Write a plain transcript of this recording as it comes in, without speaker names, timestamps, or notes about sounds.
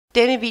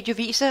Denne video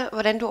viser,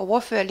 hvordan du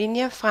overfører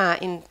linjer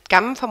fra en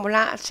gammel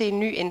formular til en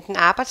ny enten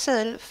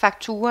arbejdsseddel,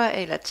 fakturaer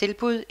eller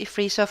tilbud i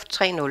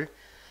Freesoft 3.0.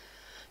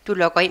 Du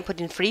logger ind på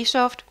din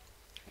Freesoft,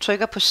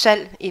 trykker på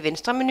salg i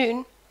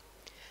venstremenuen,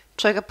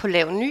 trykker på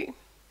lav ny,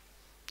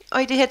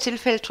 og i det her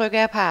tilfælde trykker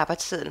jeg på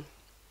arbejdsseddel.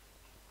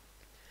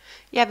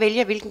 Jeg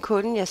vælger, hvilken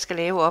kunde jeg skal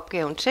lave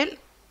opgaven til.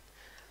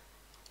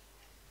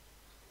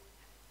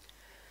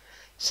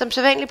 Som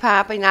sædvanligt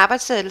på en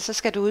arbejdsseddel, så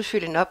skal du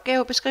udfylde en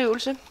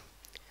opgavebeskrivelse.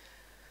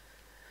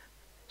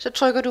 Så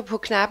trykker du på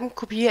knappen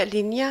Kopier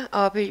linjer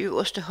oppe i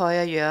øverste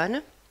højre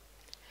hjørne.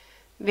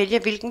 Vælger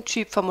hvilken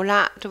type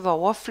formular du vil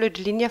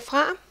overflytte linjer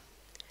fra.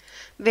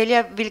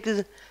 Vælger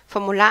hvilket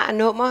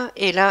formularnummer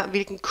eller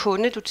hvilken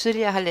kunde du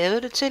tidligere har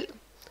lavet det til.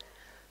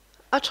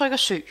 Og trykker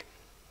Søg.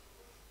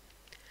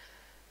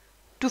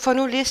 Du får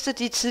nu listet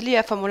de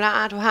tidligere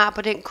formularer, du har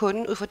på den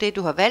kunde ud fra det,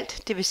 du har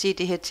valgt. Det vil sige i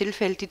det her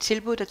tilfælde de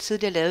tilbud, der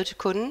tidligere er lavet til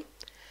kunden.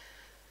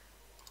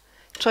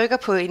 Trykker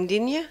på en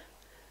linje.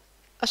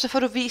 Og så får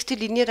du vist de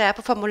linjer, der er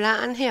på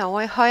formularen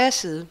herovre i højre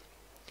side.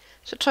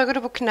 Så trykker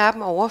du på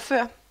knappen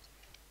Overfør.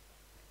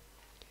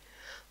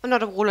 Og når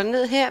du ruller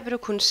ned her, vil du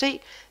kunne se,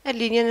 at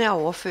linjerne er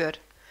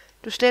overført.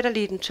 Du sletter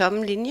lige den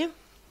tomme linje.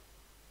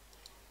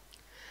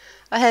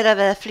 Og havde der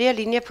været flere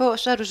linjer på,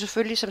 så har du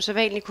selvfølgelig som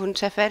sædvanligt kunne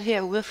tage fat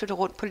herude og flytte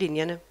rundt på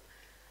linjerne.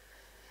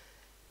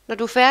 Når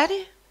du er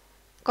færdig,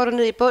 går du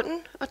ned i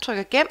bunden og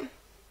trykker Gem.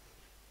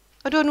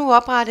 Og du har nu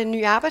oprettet en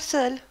ny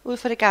arbejdsseddel ud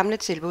fra det gamle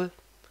tilbud.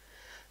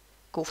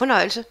 God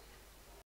fornøjelse.